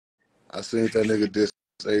I seen that nigga diss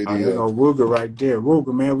There AD. go Rooga right there.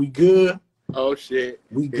 Rooga, man, we good? Oh shit.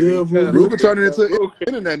 We good, Rooga? Rooga turning into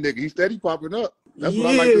internet nigga. He steady popping up. That's what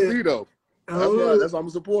I like to see though. That's why I'm gonna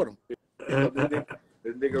support him.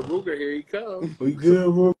 This nigga Rooga, here he comes. We good,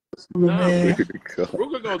 Rooga, man.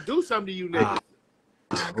 Rooga gonna do something to you niggas.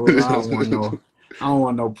 Rooga, I don't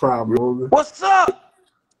want no problem, Rooga. What's up?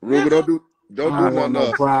 Rooga, don't do nothing.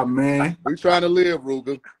 No problem, man. We trying to live,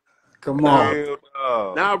 Rooga. Come on.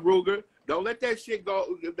 Now, Rooga, don't let that shit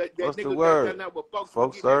go. That What's nigga the word? got that with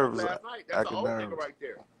folks service last night. That's the old nigga right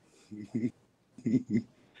there.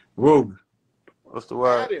 Rooga. What's the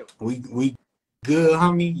word? We good,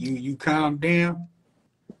 homie. You calm down.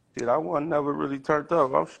 Shit, I wasn't never really turned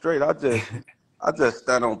up. I'm straight. I just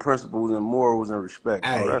stand on principles and morals and respect.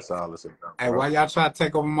 Hey, bro. That's all it's about. Hey, why y'all try to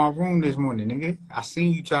take over my room this morning, nigga? I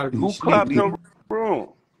seen you try to be Who sleep, clapped nigga. your room?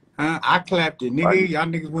 Huh? I clapped it, nigga. Y'all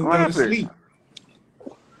niggas wouldn't go to sleep.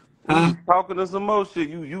 Huh? Talking to some more shit.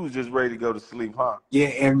 You was just ready to go to sleep, huh? Yeah,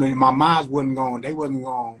 and my minds wasn't going. They wasn't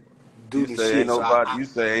going to do the shit. You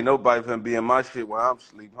say ain't nobody finna be in my shit while I'm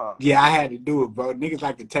asleep, huh? Yeah, I had to do it, bro. Niggas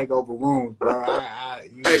like to take over rooms, bro.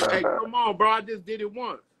 Hey, come on, bro. I just did it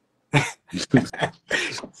once.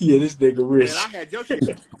 Yeah, this nigga rich. Man, I had your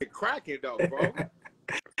shit cracking though, bro.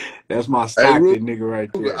 That's my Stockton nigga right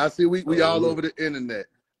there. I see we all over the internet.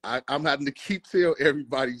 I'm having to keep tell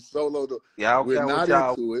everybody solo. We're not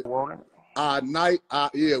into it.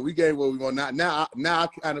 We gave what we want. Now I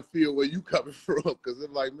kind of feel where you coming from because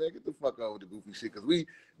it's like, man, get the fuck out with the goofy shit. Because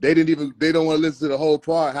they don't want to listen to the whole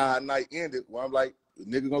part how our night ended. Well, I'm like,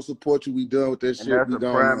 nigga gonna support you. We done with that shit.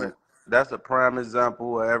 That's a prime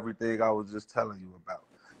example of everything I was just telling you about.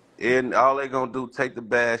 And all they gonna do, take the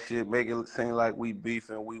bad shit, make it seem like we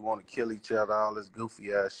beefing, we want to kill each other, all this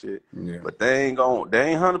goofy ass shit. Yeah. But they ain't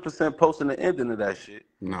 100% posting the ending of that shit.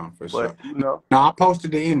 No, for sure. You know. No, I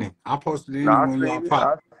posted the ending. When y'all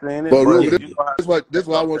popped. But Rooga, this is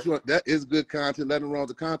why I want you. That is good content. Let them run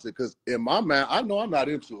the content. Because in my mind, I know I'm not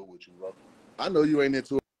into it with you, bro. I know you ain't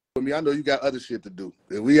into it with me. I know you got other shit to do.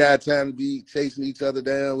 If we had time to be chasing each other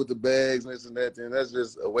down with the bags and this and that, then that's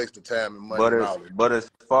just a waste of time and money. But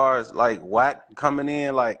as far as like whack coming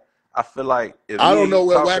in, like I feel like I don't know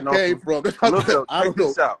where whack came from. Look, I don't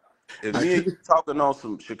know. Out. If me and you talking on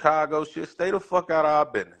some Chicago shit, stay the fuck out of our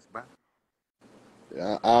business, man.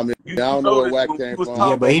 Yeah, I mean, I don't know where whack came from.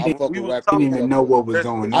 Yeah, but he didn't even know what was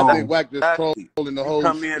going on. I think whack just trolling the whole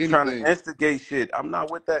come in trying to instigate shit. I'm not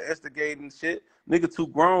with that instigating shit. Nigga too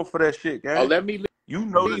grown for that shit, gang. Oh, let me you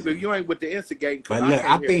know leave if you ain't with the instigating. But look,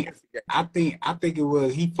 I think it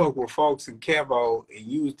was he fucked with folks in Kevo and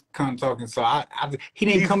you was kind of talking. So he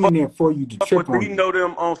didn't come in there for you to trip on. He know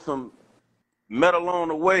them on some metal on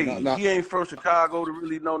the way. He ain't from Chicago to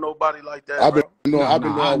really know nobody like that. I've been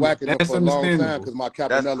knowing whacking them for a long time because my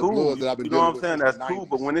Cabanella blood that I've been dealing with. You know what I'm saying? That's cool.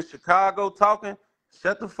 But when it's Chicago talking,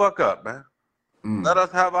 shut the fuck up, man. Let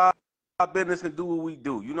us have our business and do what we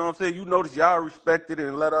do. You know what I'm saying? You notice y'all respected it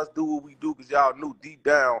and let us do what we do because y'all knew deep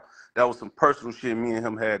down that was some personal shit me and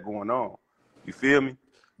him had going on. You feel me?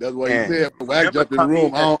 That's what he said. When I jumped in the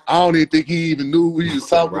room, I don't even think he even knew he was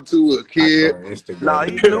talking to a kid. Nah,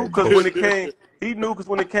 he knew because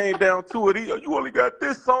when it came down to it, you only got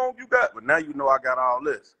this song, but now you know I got all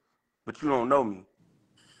this. But you don't know me.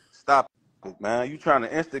 Stop it, man. You trying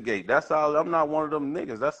to instigate. That's all. I'm not one of them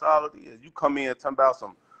niggas. That's all it is. You come in talking about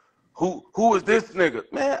some who is this nigga?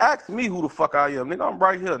 Man, ask me who the fuck I am, nigga. I'm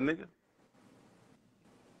right here, nigga.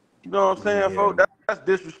 You know what I'm saying, folks? That's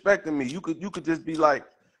disrespecting me. You could just be like,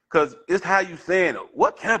 cause it's how you saying it.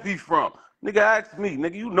 What camp he from? Nigga, ask me.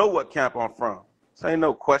 Nigga, you know what camp I'm from. This ain't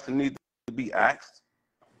no question need to be asked.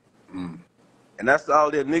 And that's all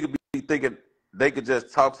that nigga be thinking they could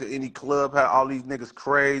just talk to any club, how all these niggas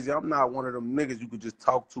crazy. I'm not one of them niggas you could just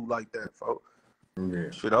talk to like that, folks. Yeah.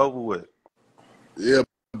 Shit over with. Yeah,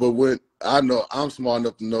 but when I know I'm smart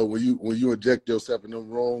enough to know when you inject yourself in them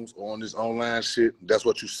rooms or on this online shit, that's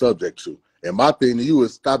what you subject to. And my thing to you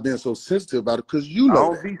is stop being so sensitive about it because you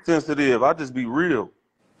know I don't be sensitive. I just be real.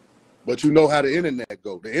 But you know how the internet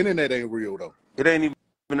go. The internet ain't real though. It ain't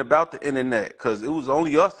even about the internet because it was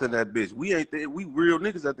only us in that bitch. We real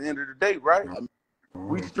niggas at the end of the day, right?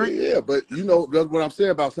 We street. Yeah, but you know that's what I'm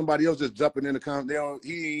saying about somebody else just jumping in the comment.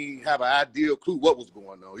 He ain't have an ideal clue what was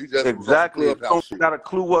going on. He just exactly. If you don't got a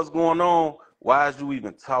clue what's going on, why is you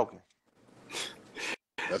even talking?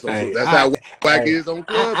 That's how whack is on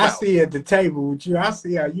Clubhouse. I see at the table with you. I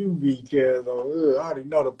see how you be, cuz. I already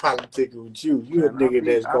know the politics with you. You a nigga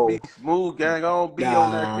that's going. I be smooth, gang. I don't be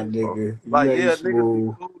on that shit, nigga. Like, yeah, niggas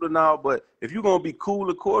be cool and all, but if you gonna be cool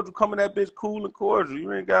and cordial, come in that bitch cool and cordial.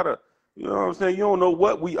 You ain't gotta, you know what I'm saying? You don't know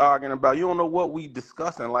what we arguing about. You don't know what we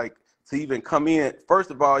discussing. Like, to even come in.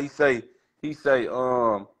 First of all, he say,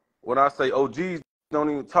 when I say OGs don't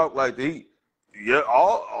even talk like that,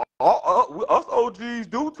 us OGs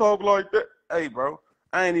do talk like that. Hey, bro,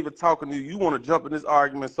 I ain't even talking to you. You want to jump in this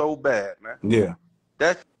argument so bad, man. Yeah.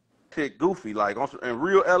 That shit goofy. Like, and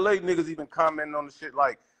real LA niggas even commenting on the shit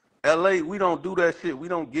like, LA, we don't do that shit. We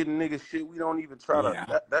don't get niggas shit. We don't even try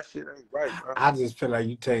to. That shit ain't right, bro. I just feel like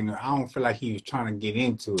you taking it. I don't feel like he was trying to get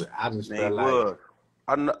into it. I just feel like.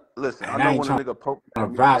 Listen, I know when a nigga poke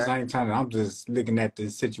at me. I ain't trying to. I'm just looking at the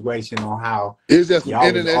situation on how it's just some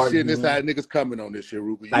internet shit. And this how niggas coming on this shit,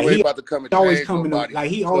 Rooga. You ain't about to come and change nobody. Like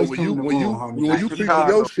he always coming to when you preach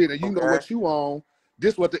your shit and you know what you own,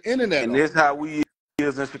 this what the internet. And this how we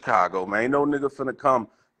is in Chicago, man. Ain't no nigga finna come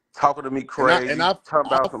talking to me crazy. And I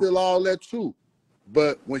feel all that too.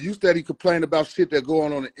 But when you steady complain about shit that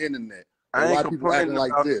going on the internet, a lot of people acting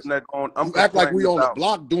like this. You act like we on the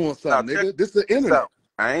block doing something, nigga. This is the internet.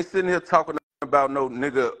 I ain't sitting here talking about no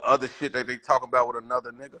nigga other shit that they talking about with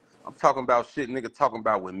another nigga. I'm talking about shit nigga talking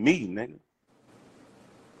about with me, nigga.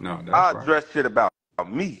 No, that's I address shit about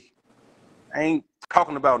me. I ain't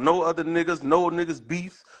talking about no other niggas, no niggas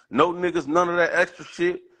beefs, no niggas, none of that extra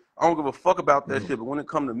shit. I don't give a fuck about that shit, but when it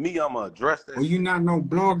come to me, I'ma address that shit. You not no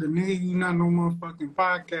blogger, nigga. You not no motherfucking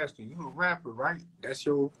podcaster. You a rapper, right? That's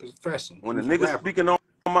your profession. When a nigga speaking on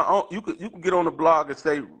my own, you can get on the blog and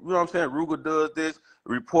say, you know what I'm saying, Rooga does this,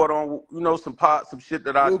 report on, some shit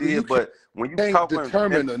that I did, but when you can't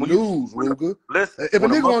determine the news, Rooga. Listen, if a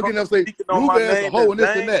nigga want to get up and say, Rooga as a hoe and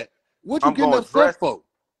this and that, what you getting upset for?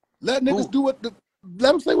 Let niggas do it.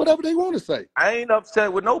 Let them say whatever they want to say. I ain't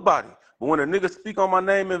upset with nobody. But when a nigga speak on my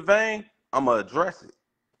name in vain, I'ma address it.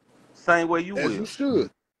 Same way you will. As you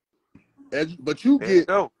should. But you get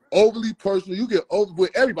overly personal. You get over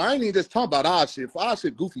with everybody. I ain't even just talking about our shit. For our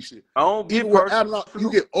shit, goofy shit. I don't get personal.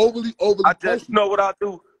 You get overly personal. You know what I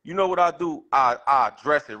do? You know what I do? I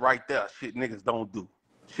address it right there. Shit niggas don't do.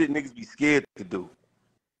 Shit niggas be scared to do.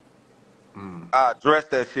 I address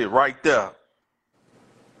that shit right there.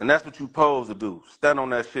 And that's what you supposed to do. Stand on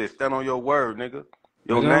that shit. Stand on your word, nigga.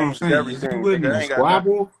 Your name is everything. Nigga.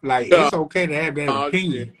 Squabble, like it's okay to have that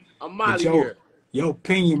opinion. I'm out of here. Your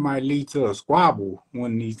opinion might lead to a squabble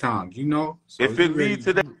one of these times, you know? So if it leads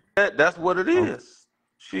to that, that's what it is.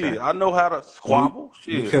 Shit, I know how to squabble.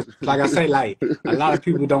 Shit. Because, like I say, like a lot of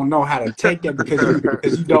people don't know how to take that because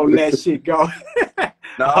you don't let shit go.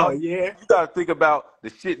 No, you gotta think about the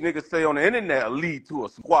shit niggas say on the internet will lead to a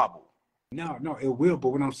squabble. No, it will. But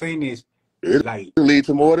what I'm saying is, it lead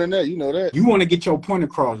to more than that. You know that. You want to get your point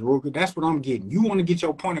across, Rooga. That's what I'm getting. You want to get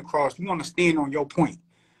your point across. You want to stand on your point.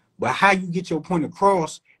 But how you get your point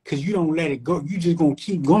across, because you don't let it go. You just going to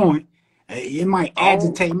keep going. It might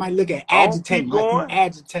agitate. It might look at agitating. Like you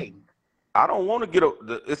agitating. I don't want to get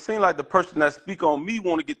it seems like the person that speak on me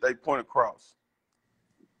want to get their point across.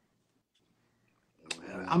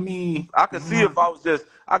 I mean, I can see if I was just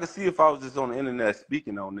on the internet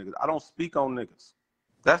speaking on niggas. I don't speak on niggas.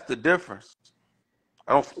 That's the difference.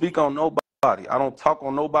 I don't speak on nobody. I don't talk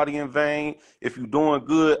on nobody in vain. If you're doing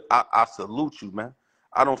good, I salute you, man.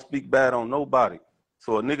 I don't speak bad on nobody.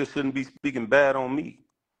 So a nigga shouldn't be speaking bad on me.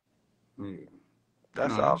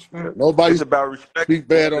 That's all. Nobody's about respect. Speak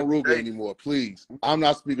bad on Rooga anymore, please. I'm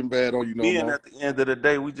not speaking bad on you no more. At the end of the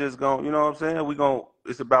day, we just gonna, you know what I'm saying?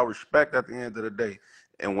 It's about respect at the end of the day.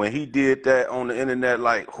 And when he did that on the internet,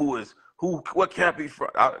 like what can't be from?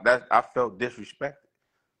 I felt disrespected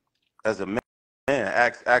as a man.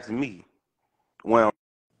 Ask me where I'm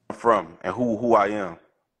from and who I am.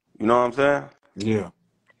 You know what I'm saying? Yeah.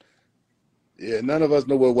 Yeah, none of us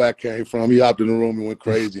know where Wack came from. He hopped in the room and went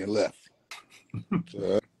crazy and left.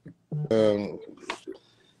 So,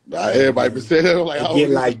 everybody been saying that. Like,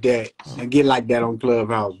 get like that. And get like that on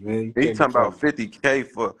Clubhouse, man. He talking about 50K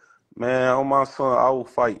for, man, on my son, I will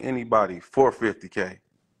fight anybody for 50K.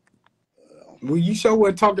 Well, you sure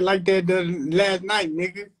were talking like that last night,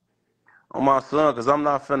 nigga. On my son, because I'm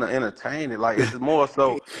not finna entertain it. Like, it's more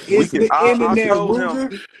so. I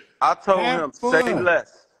told him, say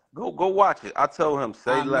less. Go watch it. I told him,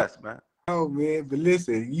 say less, man. Oh, man, but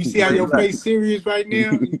listen, you see how your face serious right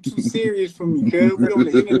now? You too serious for me, cuz. We on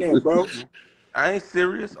the internet, bro. I ain't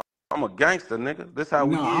serious. I'm a gangster, nigga. This how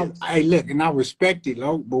we is. Hey, look, and I respect it,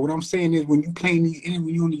 though. But what I'm saying is when you playing when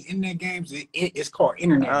you on these internet games, it's called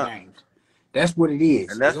internet games. That's what it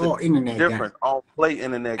is. And that's all internet difference. I don't play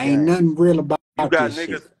internet games. Ain't nothing real about you got this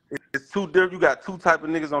niggas. Shit. It's too different. You got two type of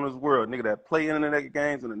niggas on this world. Nigga that play internet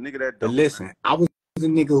games and a nigga that don't. But listen, I was a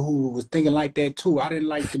nigga who was thinking like that too. I didn't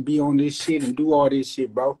like to be on this shit and do all this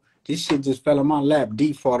shit, bro. This shit just fell on my lap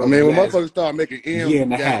default. I mean, when motherfuckers start making M's, year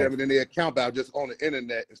and a half, goddamn it, in their account out just on the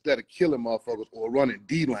internet instead of killing motherfuckers or running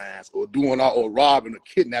D-lines or doing all or robbing or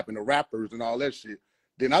kidnapping the rappers and all that shit,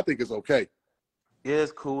 then I think it's okay. Yeah,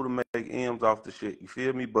 it's cool to make M's off the shit. You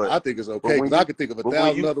feel me? But I think it's okay because I could think of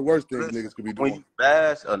 1,000 other worse things niggas could be doing. When you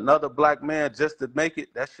bash another black man just to make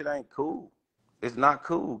it, that shit ain't cool. It's not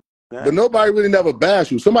cool. Man. But nobody really never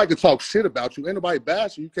bash you. Somebody could talk shit about you. Ain't nobody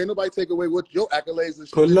bash you. Can't nobody take away what your accolades and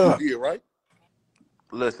shit that you did, right?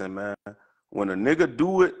 Listen, man. When a nigga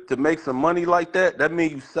do it to make some money like that, that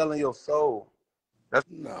means you selling your soul. That's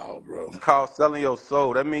no, bro. It's called selling your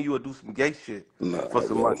soul. That means you would do some gay shit for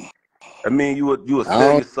some money. I mean, you would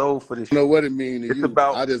sell your soul for this shit. I don't know what it means to you.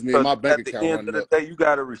 About, I just mean my bank account. At the end of the day, you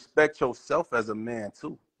got to respect yourself as a man,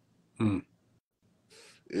 too.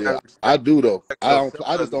 Yeah, I do, though. I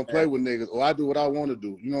just don't play with niggas, or I do what I want to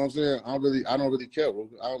do. You know what I'm saying? I don't really care, bro.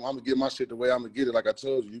 I'm going to get my shit the way I'm going to get it. Like I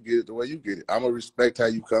told you, you get it the way you get it. I'm going to respect how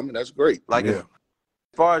you come, and that's great. Like, as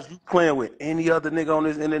far as you playing with any other nigga on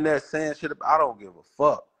this internet saying shit, I don't give a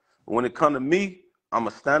fuck. But when it come to me, I'm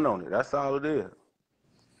going to stand on it. That's all it is.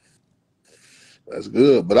 That's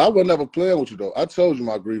good. But I was never playing with you, though. I told you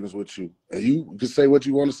my grievance with you. And you can say what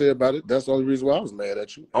you want to say about it. That's the only reason why I was mad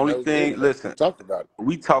at you. Only thing, listen.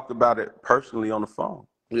 We talked about it personally on the phone.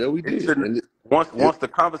 Yeah, we did. Once the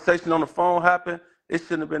conversation on the phone happened, it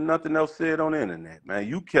shouldn't have been nothing else said on the internet, man.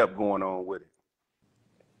 You kept going on with it.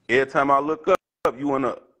 Every time I look up, you in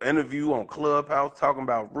an interview on Clubhouse talking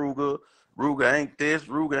about Rooga. Rooga ain't this,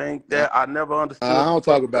 Rooga ain't that. I never understood. I don't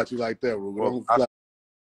talk about you like that, Rooga. Don't fly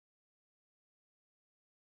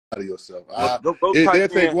out of yourself. They'll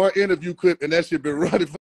take one interview clip and that shit been running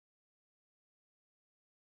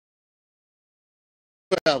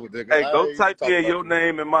forever. Hey, go type in your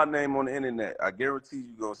name and my name on the internet. I guarantee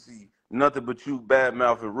you gonna see nothing but you bad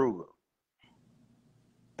mouthing Rooga.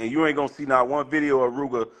 And you ain't gonna see not one video of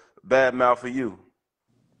Rooga bad mouthing you.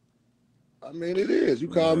 I mean, it is. You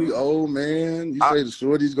call me old man. You say the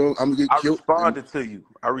shorty's I'm gonna get killed. I responded to you.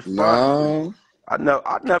 I responded to you.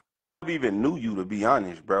 I never even knew you, to be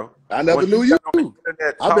honest, bro. I never knew you.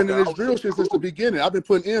 I've been in this drill shit since the beginning. I've been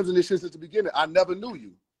putting M's in this shit since the beginning. I never knew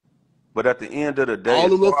you. But at the end of the day, all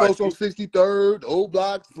the little folks on 63rd, old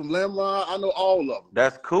block from Lemron, I know all of them.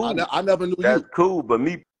 That's cool. I never knew you. That's cool. But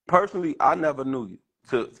me personally, I never knew you.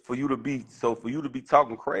 For you to be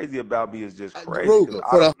talking crazy about me is just crazy. Rooga,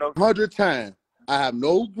 for the 100th time, I have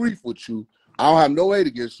no grief with you. I don't have no hate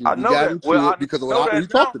against you. I know that. Because of what we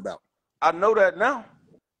talked about. I know that now.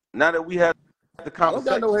 Now that we had the conversation.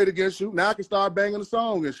 I don't got no hate against you. Now I can start banging the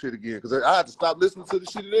song and shit again because I had to stop listening to the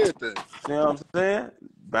shit and everything. See what I'm saying?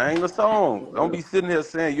 Bang the song. Don't be sitting here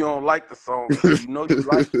saying you don't like the song. You know you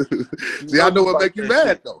like it. See, I know what make you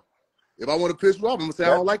mad though. If I want to piss you off, I'm gonna say I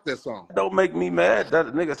don't like that song. Don't make me mad. That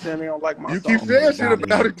nigga saying they don't like my song. You keep saying shit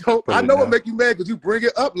about it, though. I know what make you mad because you bring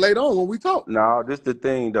it up later on when we talk. No, this the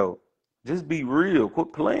thing though. Just be real.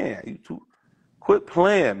 Quit playing. Quit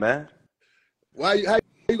playing, man. How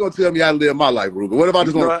you gonna tell me how to live my life, Rooga? What if I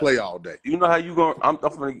just want to play all day? You know how you gonna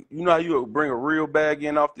you know how you bring a real bag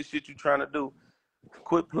in off this shit you trying to do?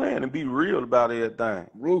 Quit playing and be real about everything.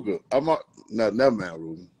 Rooga, never mind,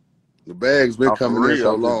 Rooga. The bag's been coming in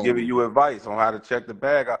so long. I'm giving you advice on how to check the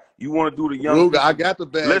bag out. You want to do the young Rooga, people. I got the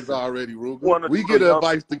bags already, Rooga. We get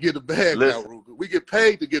advice to get the bag out, Rooga. We get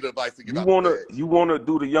paid to get advice to get the bag. You wanna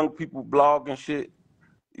do the young people blog and shit?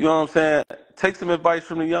 You know what I'm saying? Take some advice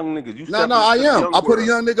from the young niggas. I am. I put a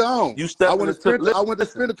young nigga on. I went to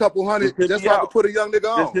spend a couple hundred just so I could put a young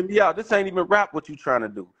nigga on. Just hear me out. This ain't even rap what you trying to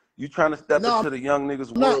do. You trying to step into the young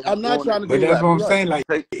niggas world. I'm not trying to do that. But that's what I'm saying. Like,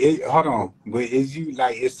 hold on. But is you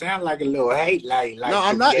like? It sounds like a little hate. Like no,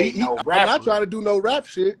 I'm not. I'm not trying to do no rap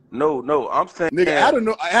shit. No. I'm saying,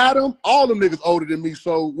 nigga, Adam, all them niggas older than me.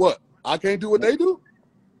 So what? I can't do what they do.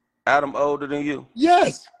 Adam older than you?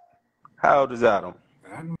 Yes. How old is Adam?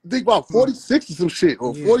 I think about 46 or some shit,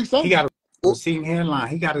 or 40 something. He got a receding hairline.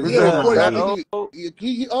 He got a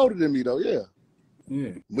he older than me though. Yeah.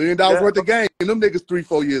 $1 million worth of game. And them niggas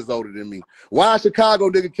 3-4 years older than me. Why Chicago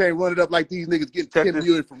nigga can't run it up like these niggas getting 10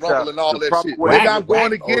 million from Rumble and all that shit? Nigga, I'm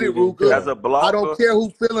going to get it, Rooga. As a blogger, I don't care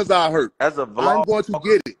whose feelings I hurt. As a vlogger, I'm going to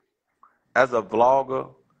get it. As a vlogger,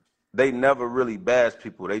 they never really bash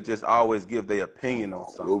people. They just always give their opinion on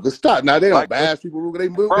something. Rooga, stop. Now they don't bash people, Rooga.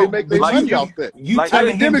 They make their money off that.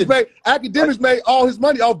 Academics made all his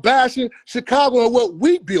money off bashing Chicago and what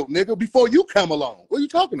we built, nigga, before you come along. What are you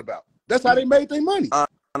talking about? That's how they made their money.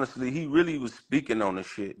 Honestly, he really was speaking on the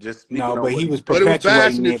shit. Just but he was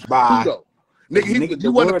perpetuating it by. Nigga,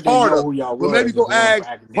 you wasn't a part of it. Well, maybe go ask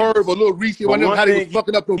Herb or Lil Reese or how they was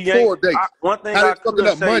fucking up those tour dates. One thing how they fucking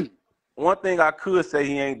up money. one thing I could say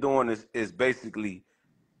he ain't doing is basically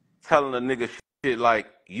telling a nigga shit like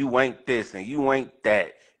you ain't this and you ain't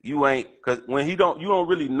that. You ain't, cause when you don't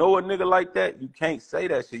really know a nigga like that, you can't say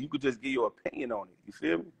that shit. You could just give your opinion on it. You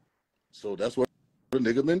feel me? So that's what the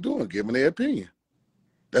nigga been doing, giving their opinion.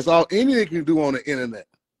 That's all any nigga can do on the internet.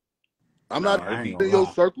 I'm not in your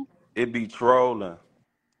circle. It be trolling.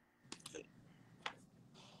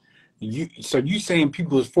 So you saying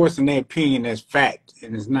people is forcing their opinion as fact,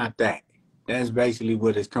 and it's not that. That's basically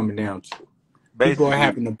what it's coming down to. Basically, people are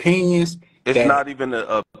having opinions. It's not even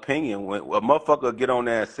an opinion. When a motherfucker get on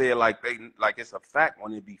there and say it like it's a fact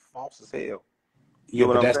when it be false as hell. Yeah,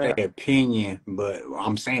 but that's their opinion. But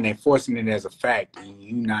I'm saying they're forcing it as a fact, and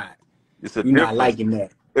you're not liking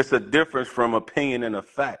that. It's a difference from opinion and a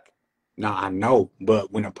fact. No, I know,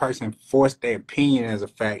 but when a person force their opinion as a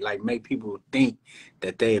fact, like make people think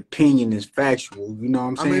that their opinion is factual, you know what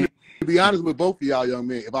I'm saying? I mean, to be honest with both of y'all young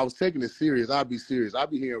men, if I was taking it serious, I'd be serious.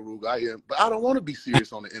 I'd be hearing rooga, but I don't want to be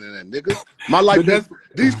serious on the internet, nigga. My life,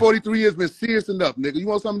 these 43 years been serious enough, nigga. You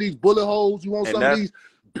want some of these bullet holes? You want some of these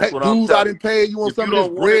dues I didn't pay? You want some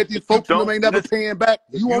of this bread these folks in them ain't never paying back?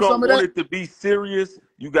 You want some of that? If you don't want it to be serious,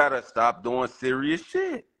 you gotta stop doing serious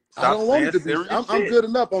shit. I don't want it to be. I'm good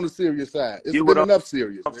enough on the serious side. It's good enough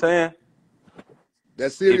serious. I'm saying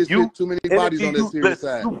that serious shit. Too many bodies on the serious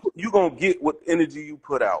side. You gonna get what energy you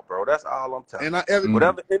put out, bro. That's all I'm telling. And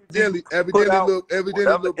whatever energy look, bro.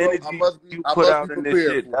 I must be prepared for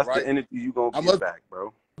it, that's the energy you gonna get back,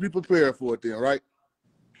 bro. Be prepared for it, then, right?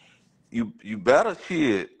 You better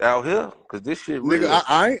shit out here, cause this shit, nigga.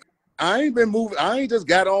 Real. I ain't been moving. I ain't just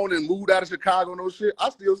got on and moved out of Chicago. No shit. I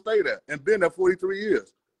still stay there and been there 43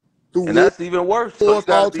 years. And that's even worse. So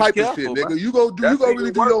all type of shit, nigga. You go really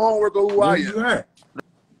do your homework on who I am.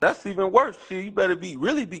 That's even worse. Shit, you better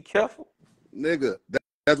really be careful, nigga.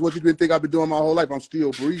 That's what you been think I've been doing my whole life. I'm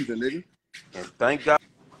still breathing, nigga. And thank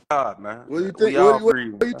God, man. What do you think? Where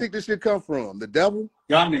do you think this shit come from? The devil?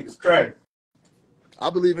 Y'all niggas crazy. I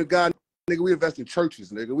believe in God, nigga. We invest in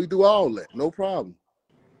churches, nigga. We do all that. No problem.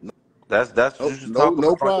 That's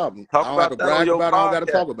no problem. Talk I don't about have to brag about it. I don't got to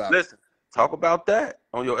talk about it. Listen. Talk about that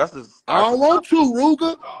on your. I don't want to,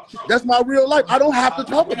 Rooga. That's my real life. I don't have to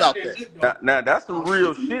talk about that. Now that's some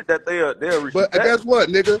real shit that they'll respect. But guess what,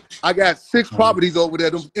 nigga? I got 6 properties over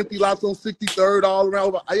there. Them empty lots on 63rd all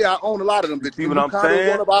around. Yeah, I own a lot of them bitches. See what I'm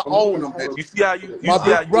saying? I own them bitches. You see how you my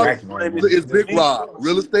big brother is Big Rob.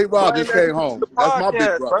 Real estate Rob just came home. That's my big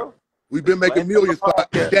brother. Bro. We've been making millions for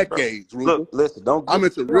decades, Rooga. Look, listen, I'm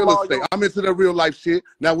into real estate. I'm into the real life shit.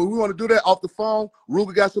 Now, when we want to do that off the phone,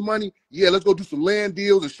 Rooga got some money. Yeah, let's go do some land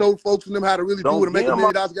deals and show folks and them how to really do it and make $1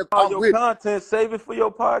 million together. Your content, save it for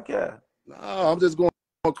your podcast. No, I'm just going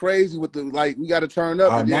crazy with the we got to turn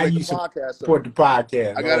up and now you support the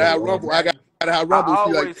podcast. I gotta have Rumble. I gotta have Rumble. I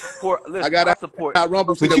always support. Listen, I gotta support. Have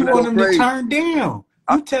Rumble. But you want them to turn down.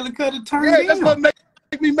 You telling her to turn down. That's what make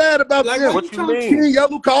me mad about them. What you mean?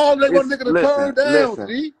 Yellow call, they want nigga to turn down.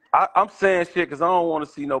 See, I'm saying shit because I don't want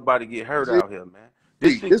to see nobody get hurt out here, man.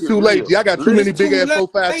 It's too late. G. I got too many big ass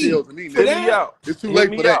 4-5 deals to me. Hit me out. It's too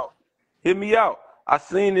late for that. Hit me out. I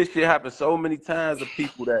seen this shit happen so many times of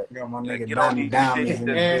people that get on these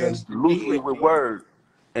shit loosely with words,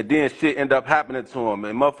 and then shit end up happening to them,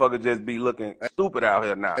 and motherfuckers just be looking stupid out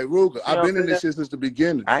here now. Hey, Rooga, I've been in this shit since the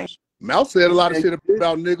beginning. Mouth said a lot of shit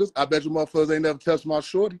about niggas. I bet you motherfuckers ain't never touched my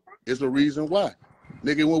shorty. It's a reason why.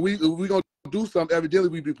 Nigga, when we gonna do something, evidently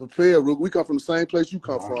we be prepared, Rooga. We come from the same place you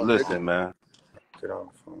come from. Listen, man. Get off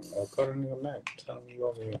the phone. I'll cut a nigga mad. Tell him you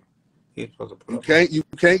over here. You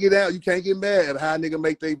can't get out. You can't get mad at how a nigga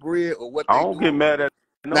make their bread or what they do. I don't get mad at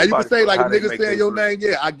nobody. Now you can say like a nigga saying your name,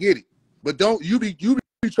 yeah, I get it. But don't you be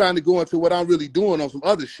trying to go into what I'm really doing on some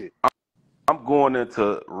other shit. I'm going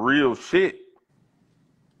into real shit.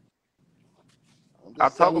 I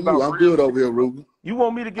talk about I'm good over here, Rooga. You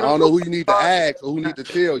want me to get? I don't know who you need to ask or who need to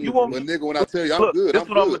tell you. But nigga, when I tell you I'm good, this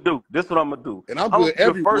what I'm gonna do. This what I'm gonna do. And I'm good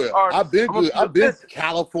everywhere. I've been good. I've been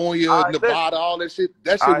California, Nevada, all that shit.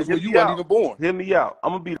 That shit was when you weren't even born. Hear me out.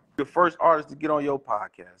 I'm gonna be the first artist to get on your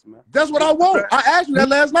podcast, man. That's what I want. I asked you that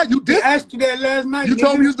last night. You did. Asked you that last night. You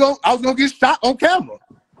told me I was gonna get shot on camera.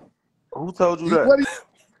 Who told you that? What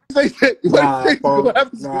I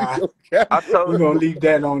told we're gonna leave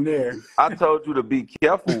that on there. I told you to be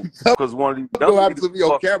careful because one of these don't have to be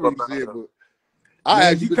on camera.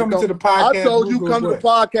 I asked you come to the podcast. I told you come to the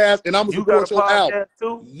podcast, and I'm gonna support your album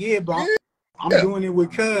too. Yeah, but I'm doing it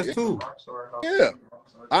with Cuz too. Yeah,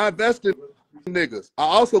 I invested in niggas. I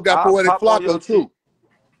also got Poetic Flocko too.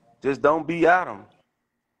 Just don't be Adam.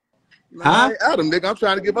 Nah, Adam, nigga, I'm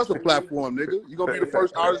trying to give us a platform, nigga. You gonna be the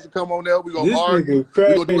first artist to come on there. We gonna argue. We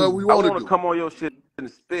gonna do what we want to do. Come on your shit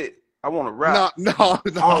and spit. I want to rap. No.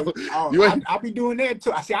 I be doing that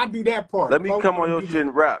too. I do that part. Let me come on your shit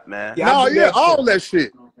and rap, man. Yeah, all that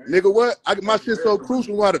shit. Nigga, what? My shit's so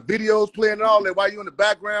crucial. While the videos playing and all that, while you in the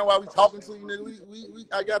background, while we talking to you, nigga,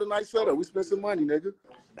 I got a nice setup. We spent some money, nigga.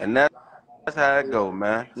 And that's how it go,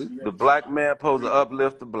 man. The black man supposed to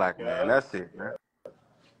uplift the black man. That's it, man.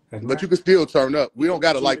 But you can still turn up. We don't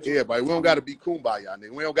gotta like everybody. We don't gotta be kumbaya,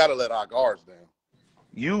 nigga. We don't gotta let our guards down.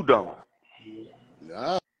 You don't.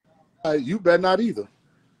 Nah, you better not either.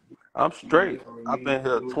 I'm straight. I've been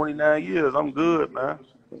here 29 years. I'm good, man.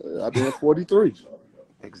 I've been 43.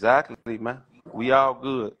 Exactly, man. We all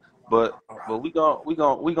good, but we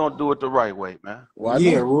gonna do it the right way, man.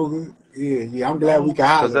 Yeah, Rooga. Yeah. I'm glad we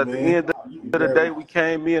got it, man. Because at the end of the day, we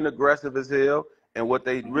came in aggressive as hell, and what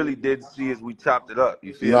they really didn't see is we chopped it up.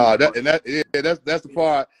 You feel me? That's the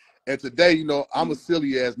part. And today, you know, I'm a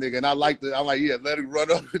silly ass nigga, and I'm like, yeah, let him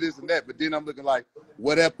run up to this and that. But then I'm looking like,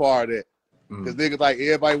 what that part of that? Because niggas like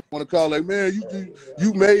everybody want to call like, man,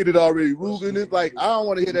 you made it already, Rooga. And it's like, I don't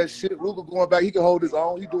want to hear that shit. Rooga going back, he can hold his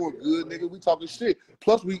own. He doing good, nigga. We talking shit.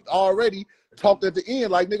 Plus, we already talked at the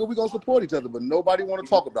end like, nigga, we gonna support each other, but nobody want to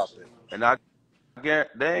talk about that. And I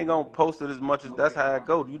guarantee they ain't gonna post it as much as that's how it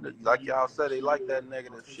goes. Like y'all said, they like that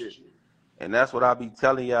negative shit, and that's what I be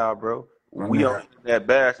telling y'all, bro. We on that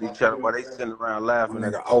bash each other while they sitting around laughing.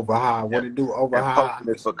 Nigga, over high. What it do? Over high.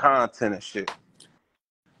 Posting it for content and shit.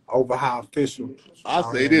 Over high official. I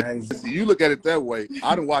say this. You look at it that way.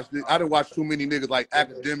 I done watched too many niggas like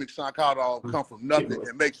academic Sean Carter come from nothing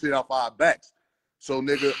and make shit off our backs. So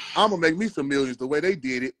nigga, I'm gonna make me some millions the way they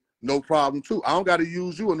did it. No problem too. I don't gotta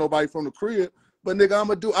use you or nobody from the crib. But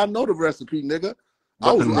nigga, I know the recipe, nigga.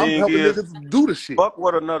 I'm helping niggas do the shit. Fuck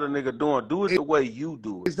what another nigga doing. Do it the way you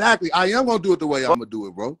do it. Exactly. I am gonna do it the way I'm gonna do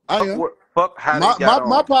it, bro. I am. Fuck how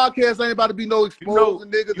my podcast ain't about to be no exposing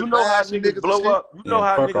niggas. You know how niggas blow up. You know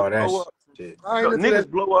how niggas blow up. Niggas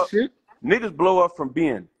blow up. Niggas blow up from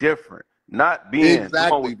being different, not being doing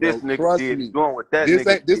what this nigga did, doing what that nigga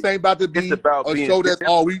did. This ain't about to be a show that's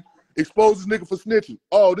all we expose this nigga for snitching.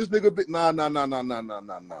 Oh, this nigga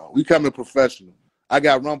nah. We coming professional. I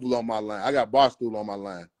got Rumble on my line. I got Barstool on my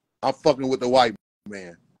line. I'm fucking with the white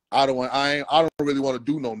man. I don't really want to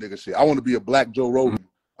do no nigga shit. I want to be a black Joe Rogan.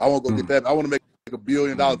 I want to go get that. I want to make $1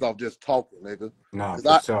 billion off just talking, nigga.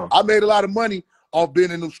 I made a lot of money off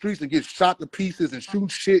being in the streets and get shot to pieces and shoot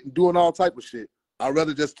shit and doing all type of shit. I'd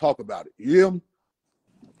rather just talk about it. You hear me?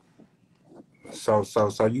 So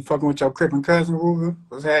you fucking with your Crip and cousin, Rooga?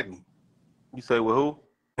 What's happening? You say with who?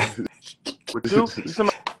 With you? You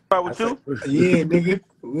somebody with you? Yeah, nigga.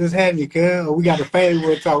 What's happening, cuz? We got a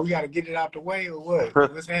favorite talk. We got to get it out the way or what?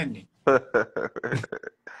 What's happening?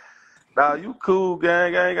 Nah, you cool,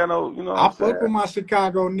 gang. I ain't got no, you know. I fuck with my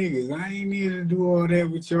Chicago niggas. I ain't need to do all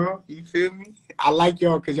that with y'all. You feel me? I like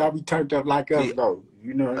y'all because y'all be turned up like us, though.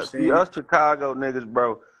 You know what I'm saying? Us Chicago niggas,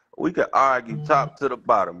 bro, we could argue top to the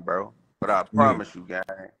bottom, bro. But I promise you, gang,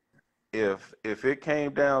 if it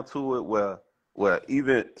came down to it, well,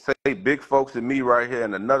 even say big folks and me right here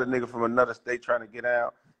and another nigga from another state trying to get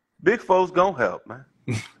out, big folks gonna help, man.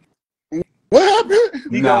 What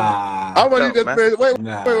happened? Nah. I want you to say, wait.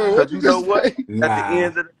 What you know what? say? At the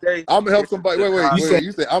end of the day, I'm gonna help somebody. Wait.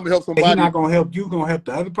 You said I'm gonna help somebody. He's not gonna help you. Gonna help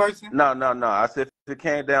the other person? No. I said if it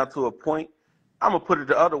came down to a point, I'm gonna put it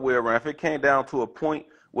the other way around. If it came down to a point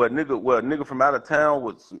where a nigga from out of town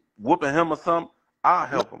was whooping him or something, I'll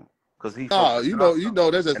help him because he. You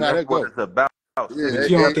know that's just how that goes. It's about. Yeah,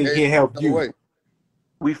 you don't think he'll help you?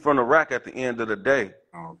 We from the rack at the end of the day.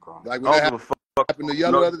 Oh, God. Like when that happened to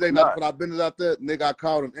Yellow the other day, not when I been out there, nigga, I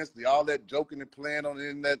called him instantly. All that joking and playing on the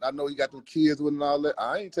internet. I know he got them kids with and all that.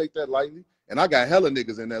 I ain't take that lightly. And I got hella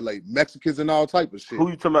niggas in there, like Mexicans and all type of shit. Who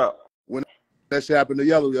you talking about? When that shit happened to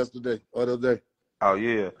Yellow yesterday or the other day. Oh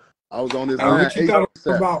yeah. I was on this line.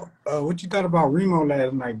 What you thought about Remo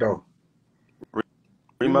last night though?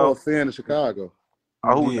 Remo a fan of Chicago.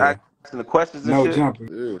 Oh, who's asking the questions and shit?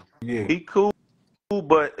 Jumping. Yeah. He cool,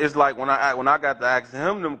 but it's like when I got to asking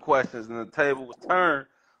him them questions and the table was turned,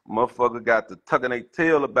 motherfucker got to tucking their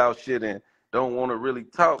tail about shit and don't want to really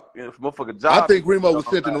talk. You know, motherfucker job. I think Remo was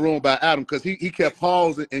sent in the room by Adam because he kept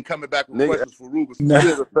pausing and coming back with questions for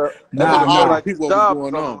Rooga.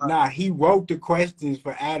 Nah, he wrote the questions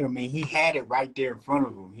for Adam and he had it right there in front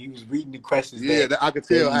of him. He was reading the questions. Yeah, I could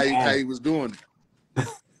tell how he was doing it.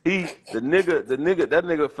 That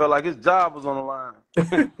nigga felt like his job was on the line.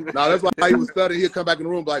 No, that's why he was studying. He'd come back in the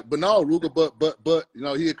room like, but no, Rooga, but you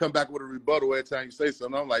know, he'd come back with a rebuttal every time you say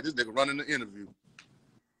something. I'm like, this nigga running the interview.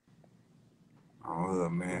 Oh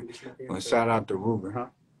man. Well, shout out to Rooga, huh?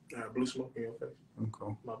 Blue smoke in your face.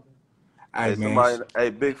 Okay. Hey, man.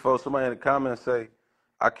 Big folks, somebody in the comments say,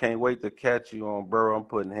 I can't wait to catch you on, bro. I'm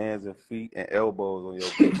putting hands and feet and elbows on your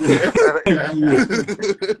bitch.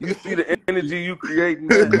 You see the energy you creating,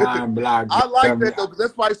 man? I like that though, because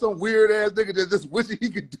that's probably some weird ass nigga that just wishing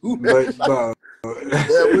he could do that. But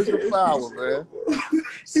yeah, wish the power, man.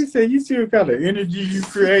 He said, "You see what kind of energy you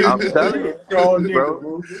create?" I'm telling you, bro.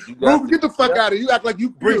 Rooga, get the fuck out of here. You act like you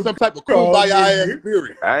bring some type of kumbaya ass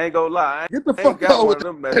spirit. I ain't gonna lie. Get the fuck out with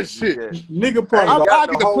that shit. Nigga, probably I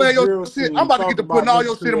get to play your shit. I'm about to get to putting all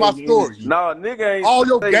your shit in my story. No, nigga ain't all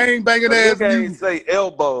your gang banging ass nigga music. Ain't say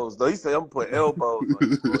elbows though. He said I'm gonna put elbows on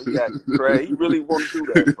you, bro. He got crazy. He really want to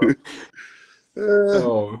do that,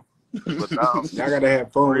 bro. But now, I gotta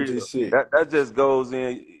have fun with this shit. That just goes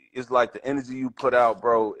in. It's like the energy you put out,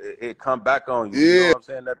 bro. It come back on you. Yeah, you know what I'm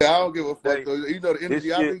saying? I don't give a fuck though. You know the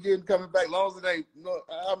energy I've been getting coming back. Long as it ain't,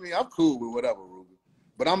 I mean, I'm cool with whatever, Rooga.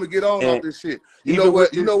 But I'm gonna get on off this shit. You know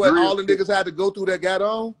what? You know what? All the niggas had to go through that got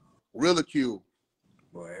on ridicule.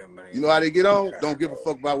 You know how they get on? Don't give a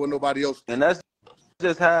fuck about what nobody else. And that's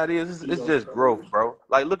just how it is. It's just growth, bro.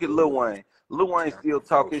 Like look at Lil Wayne. Lil Wayne still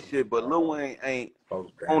talking shit, but Lil Wayne ain't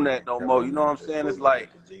on that no more. You know what I'm saying? It's like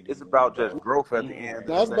it's about just growth at the end.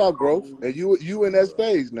 That's about growth, and you in that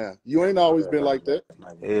stage now. You ain't always been like that.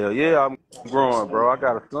 Hell yeah, I'm growing, bro. I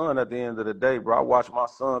got a son at the end of the day, bro. I watch my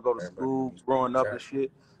son go to school, growing up and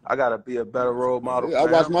shit. I gotta be a better role model. Yeah, I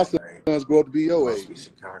watch my sons grow up to be your age.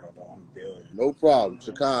 No problem,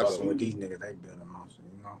 Chicago. With these niggas, they building monsters,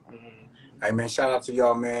 you know. Hey man, shout out to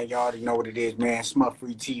y'all, man. Y'all already know what it is, man. Smut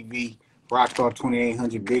Free TV. Rockstar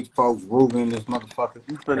 2800, big folks, Rooga in this motherfucker.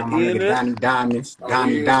 My nigga Donnie Diamonds.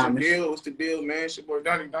 Donnie Diamonds. What's the deal, man? It's your boy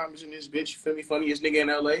Donnie Diamonds in this bitch. You feel me? Funniest nigga in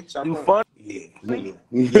LA. You funny?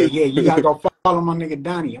 Yeah. You gotta go follow my nigga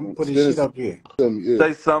Donnie. I'm gonna put his shit up here.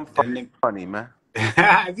 Say something funny, man.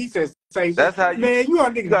 He says, say, that's how you, man, you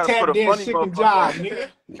on nigga tap dance chicken job, nigga.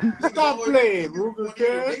 Stop playing, Rooga,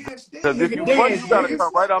 cuz. Because if you funny, you gotta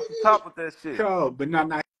come right off the top with that shit. But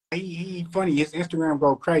no. He funny. His Instagram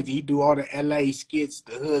go crazy. He do all the LA skits,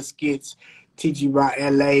 the hood skits, teach you about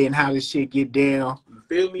LA and how this shit get down. You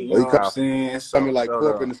feel me? You know what I'm saying? Something like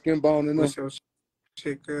Corp and the Skin Bone and what's your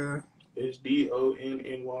shit, It's DONNY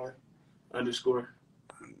 _.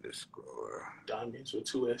 Diamonds with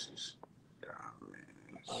 2 S's.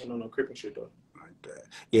 I ain't on no crippin' shit though. Like that.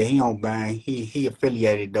 Yeah, he don't bang. He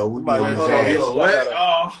affiliated though. We be on his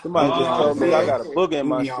ass. Somebody just told me I got a book in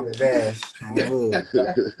my shit. On his ass. You know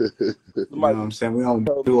what I'm saying? We don't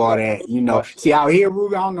do all that. You know. See out here,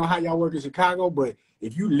 Rooga, I don't know how y'all work in Chicago, but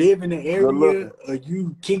if you live in the area or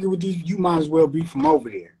you kick it with these, you might as well be from over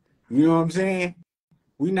there. You know what I'm saying?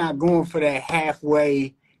 We not going for that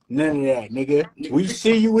halfway. None of that, nigga. We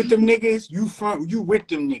see you with them niggas. You with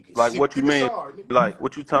them niggas. Like what you mean? Like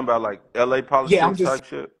what you talking about? Like LA politics yeah, I'm just type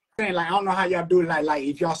shit. Saying like I don't know how y'all do it. Like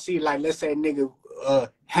if y'all see like let's say a nigga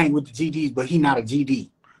hang with the GDs, but he not a GD.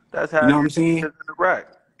 That's how you know what I'm saying. Right.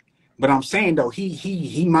 But I'm saying though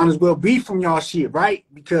he might as well be from y'all shit, right?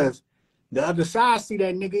 Because the other side see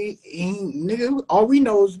that nigga. Nigga, all we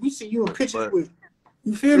know is we see you in pictures with.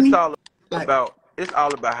 You feel me? It's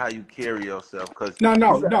all about how you carry yourself. Cause no,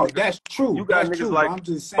 that's true. You got that's niggas true. like I'm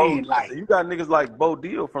just saying, like you got niggas like Bo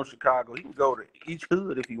Deal from Chicago. He can go to each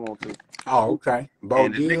hood if he want to. Oh, okay. Bo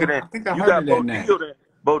Deal. I think I heard of that name.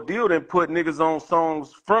 Bo Deal done put niggas on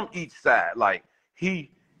songs from each side. Like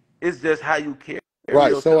it's just how you carry.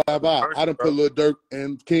 Right, so have I. I done put Lil Durk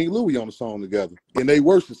and King Louis on the song together in they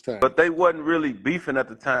worstest time. But they wasn't really beefing at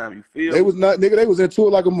the time. You feel? They was not, nigga. They was into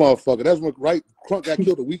it like a motherfucker. That's when Crunk got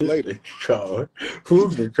killed a week later.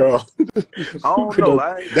 Who's the call? I don't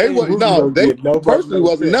know. They personally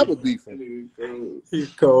wasn't never beefing. He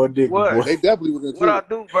cold nigga. What? Boy. They definitely was into what I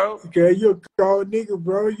do, bro? Okay, you a cold nigga,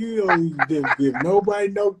 bro. You don't give nobody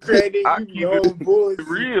no credit. I you keep it bullshit,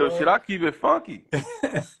 real bro. shit. I keep it funky.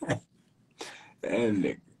 That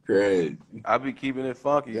nigga crazy. I be keeping it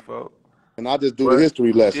funky, folks. And I just do the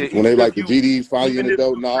history lessons when they like the GDs finally in the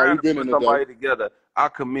dope. Nah, we been in the dope. Together, I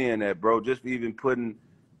commend that, bro. Just even putting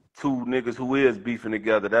two niggas who is beefing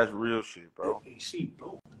together, that's real shit, bro.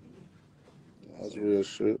 That's real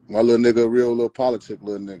shit. My little nigga, a real little politic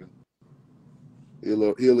little nigga.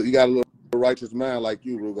 He got a little righteous mind like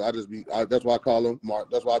you, Rooga. That's why I call him Mark.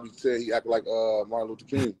 That's why I be saying he act like Martin Luther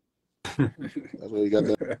King. That's where he got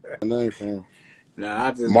that name from.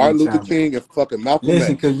 Nah, Martin Luther King and fucking Malcolm X.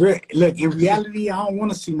 Listen, because look, in reality, I don't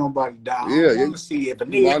want to see nobody die. I don't want to see if a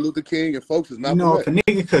nigga, Martin Luther King and folks is Malcolm X. If a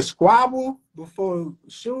nigga could squabble before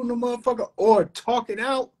shooting a motherfucker or talk it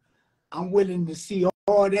out, I'm willing to see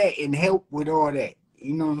all that and help with all that.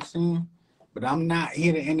 You know what I'm saying? But I'm not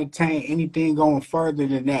here to entertain anything going further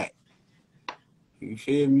than that. You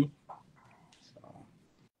feel me?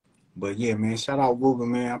 But yeah, man, shout out Rooga,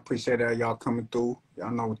 man. I appreciate y'all coming through. Y'all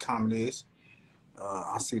know what time it is.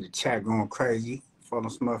 I see the chat going crazy. Follow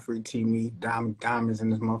Smut Free TV, Diamonds in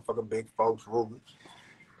this motherfucker, big folks, Rooga.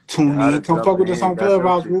 Tune in. Come fuck with us on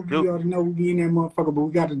Clubhouse, Rooga. You already know we be in that motherfucker, but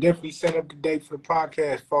we got to definitely set up the date for the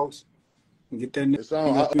podcast, folks. And get that it's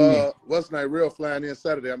on. up in there. What's the name? Real flying in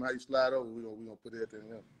Saturday. I'm how you slide over. We gonna put it in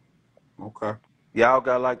there. Okay. Y'all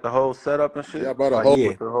got like the whole setup and shit? Yeah, I brought a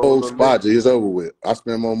whole spot. It's over with. I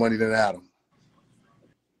spend more money than Adam.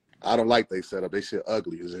 I don't like they setup. They shit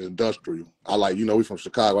ugly. It's industrial. I like, we from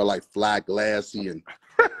Chicago. I like fly glassy and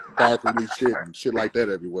sparkly shit like that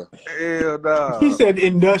everywhere. Hell no. He said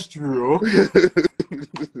industrial.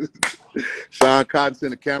 Sean Cotton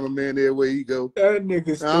sent the cameraman there where he go. That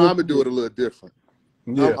nigga's I'm gonna do it a little different.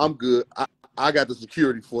 Yeah. I'm good. I got the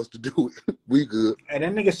security force to do it. We good. And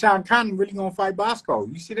that nigga Sean Cotton really gonna fight Bosco.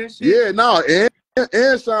 You see that shit? Yeah, no,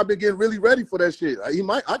 and Sean been getting really ready for that shit.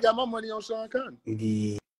 I got my money on Sean Cotton.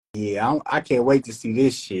 Yeah, I can't wait to see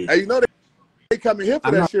this shit. Hey, they coming here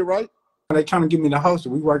for that shit, right? They trying to give me the host.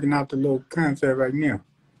 We working out the little concept right now.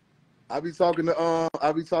 I be talking to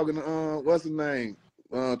what's his name?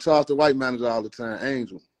 Charles the White manager all the time,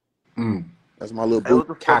 Angel. That's my little boo. What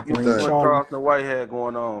the fuck you think Charles the White had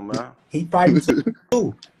going on, man? He fighting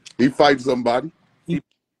too. He fighting somebody. He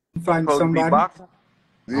fighting somebody. Boxing?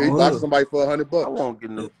 Yeah, he boxing somebody for $100. I won't get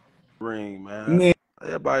in the ring, man.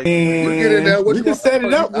 Everybody, you get in there. You can set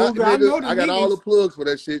it up, bro. I got all the plugs for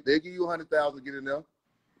that shit. They give you $100,000 to get in there.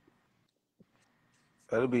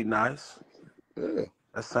 That'll be nice. Yeah.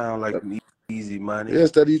 That sounds like easy money. Yeah,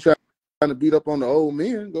 instead of you trying to beat up on the old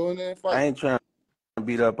men, go in there and fight. I ain't trying to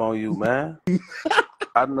beat up on you, man.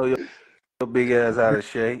 I know your big ass out of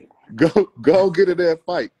shape. Go get in there and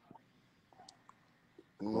fight.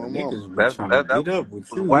 That's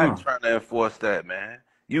White trying to enforce that, man.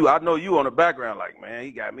 I know you on the background like, man,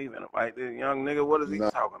 he got me in a fight. This young nigga, what is he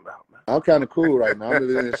talking about, man? I'm kind of cool right now. I'm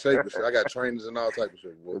in shape and shit. I got trainers and all type of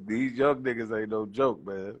shit, boy. These young niggas ain't no joke,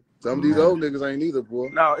 man. Some of these old niggas ain't either,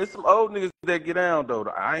 boy. No, it's some old niggas that get down, though.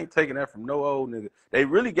 I ain't taking that from no old nigga. They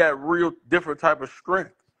really got real different type of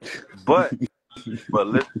strength. But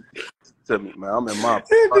listen to me, man. I'm in my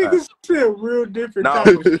that nigga still real different type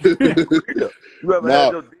of strength. I'm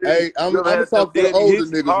talking to the older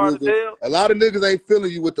niggas. A lot of niggas ain't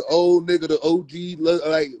feeling you with the old nigga, the OG.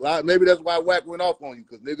 Like maybe that's why Wack went off on you,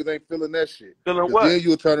 because niggas ain't feeling that shit. Feeling what? Then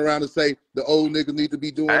you'll turn around and say the old niggas need to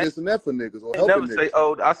be doing this and that for niggas or helping niggas. Say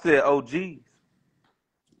old. I said OGs.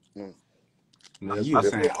 No, you were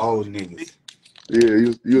saying old niggas.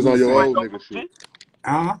 Yeah, you was on your old nigga shit.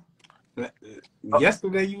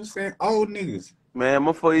 Yesterday you was saying old niggas. Man,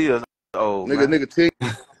 I'm 4 years old. Nigga 10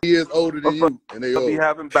 years older than you, and they old. Be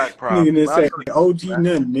having back problems. Nigga say OG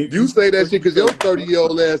nothing, nigga. You say that shit because your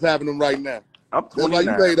 30-year-old ass having them right now. I'm 29. That's why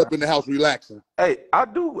you laid up in the house relaxing. Hey, I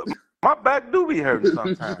do. My back do be hurting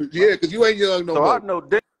sometimes. Yeah, because you ain't young no more. So I know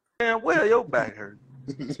damn well your back hurt.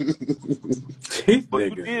 But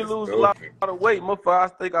you did lose a lot of weight. I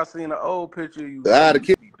think I seen an old picture of you. I had a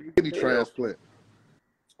kidney transplant.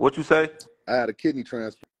 What you say? I had a kidney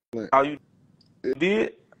transplant. How you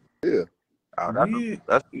did? Yeah. Oh,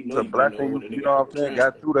 that's a blessing. You know what I'm saying?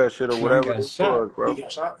 Got through that shit or whatever it was, bro.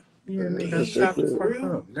 Yeah, nigga shot the fuck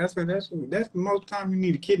up. That's the most time you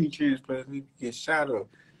need a kidney transplant. You get shot up.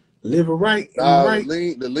 Liver right.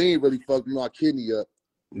 The lean really fucked my kidney up.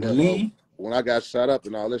 The lean? When I got shot up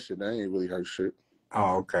and all that shit, that ain't really hurt shit.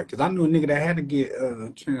 Oh, okay. Because I knew a nigga that had to get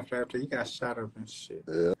transplant after he got shot up and shit.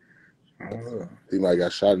 Yeah. He might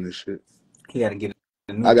got shot in this shit. He had to get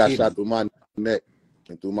a new I got kidney. shot through my neck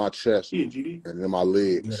and through my chest and then my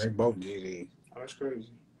legs. Yeah, they both GD. Oh, that's crazy.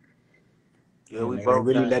 Yeah, we both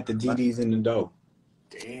really let the GDs in the dough.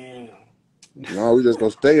 Damn. No, we just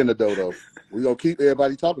gonna stay in the dough though. We gonna keep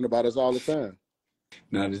everybody talking about us all the time.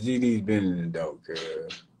 No, the GD's been in the dough,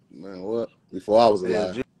 cuz. Man, what? Before I was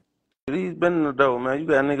alive. GD's been in the dough, man. You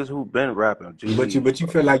got niggas who been rapping. GD. But you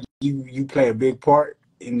feel like you play a big part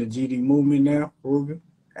in the GD movement now, Ruben,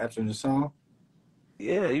 after the song?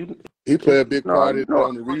 Yeah, he played a big part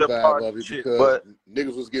on the revive of it because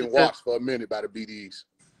niggas was getting watched for a minute by the BDs.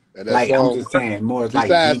 And that like song, I'm just saying, more like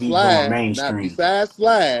GD going mainstream. Besides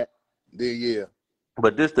Slide, then yeah.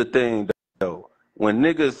 But this the thing though, when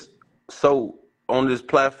niggas so on this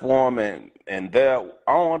platform and there,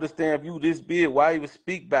 I don't understand if you this big, why even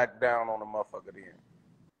speak back down on a motherfucker then?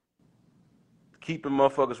 Keeping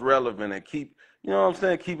motherfuckers relevant and keep, you know what I'm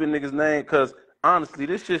saying, keeping niggas' name, because honestly,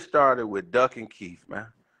 this shit started with Duck and Keith, man.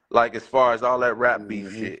 Like as far as all that rap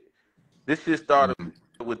beef shit. This shit started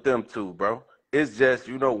with them two, bro. It's just,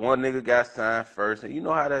 one nigga got signed first, and you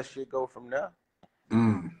know how that shit go from there.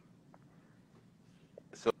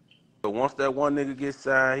 once that one nigga gets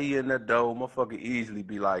signed, he in the door, motherfucker easily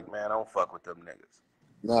be like, man, I don't fuck with them niggas.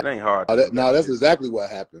 It ain't hard to do that that's shit. exactly what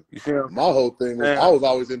happened. You see my whole thing was I was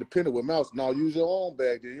always independent with Mouse. No, use your own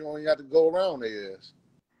bag. You don't even have to go around their ass.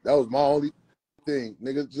 That was my only thing.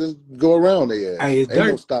 Niggas just go around their ass. Hey, ain't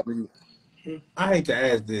no stopping you. I hate to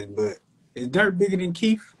ask this, but is Dirk bigger than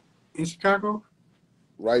Keith in Chicago?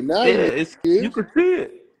 Right now, yeah, you can see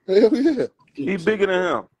it. Hell yeah. He bigger than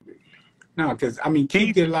him. No, because I mean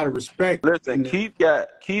Keith get a lot of respect. Listen, Keith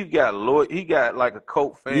got loyal. He got like a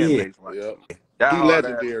cult fan base. Like that he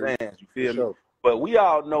legendary. Fans, you feel me? But we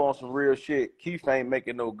all know on some real shit, Keith ain't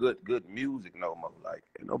making no good music no more. Like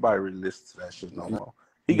ain't nobody really listens to that shit no more.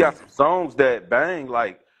 He got some songs that bang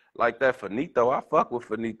like that Finito. I fuck with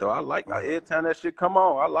Finito. I like every time that shit come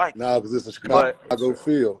on. I like. Nah, because it's a Chicago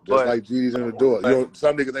feel, just like GD's in the door. You know,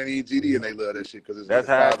 some niggas ain't even GD and they love that shit because it's that's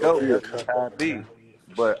how it goes. That's how it be.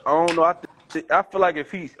 But I don't know. I feel like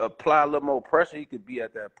if he apply a little more pressure, he could be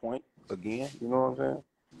at that point again. You know what I'm saying?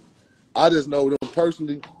 I just know them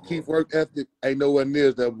personally. Keith work ethic ain't nowhere near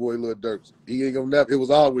as that boy Lil Durk's. He ain't gonna never. It was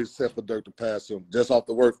always set for Dirk to pass him just off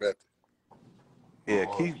the work ethic. Yeah,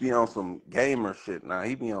 Keith be on some gamer shit now.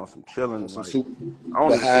 He be on some chilling. Some like, I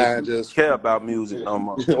don't even think he just care about music no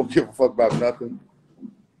more. You don't give a fuck about nothing.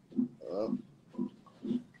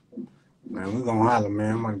 Man, we gonna holler,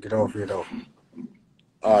 man. I'm gonna get off here though.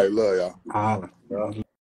 All right, love y'all. Holler.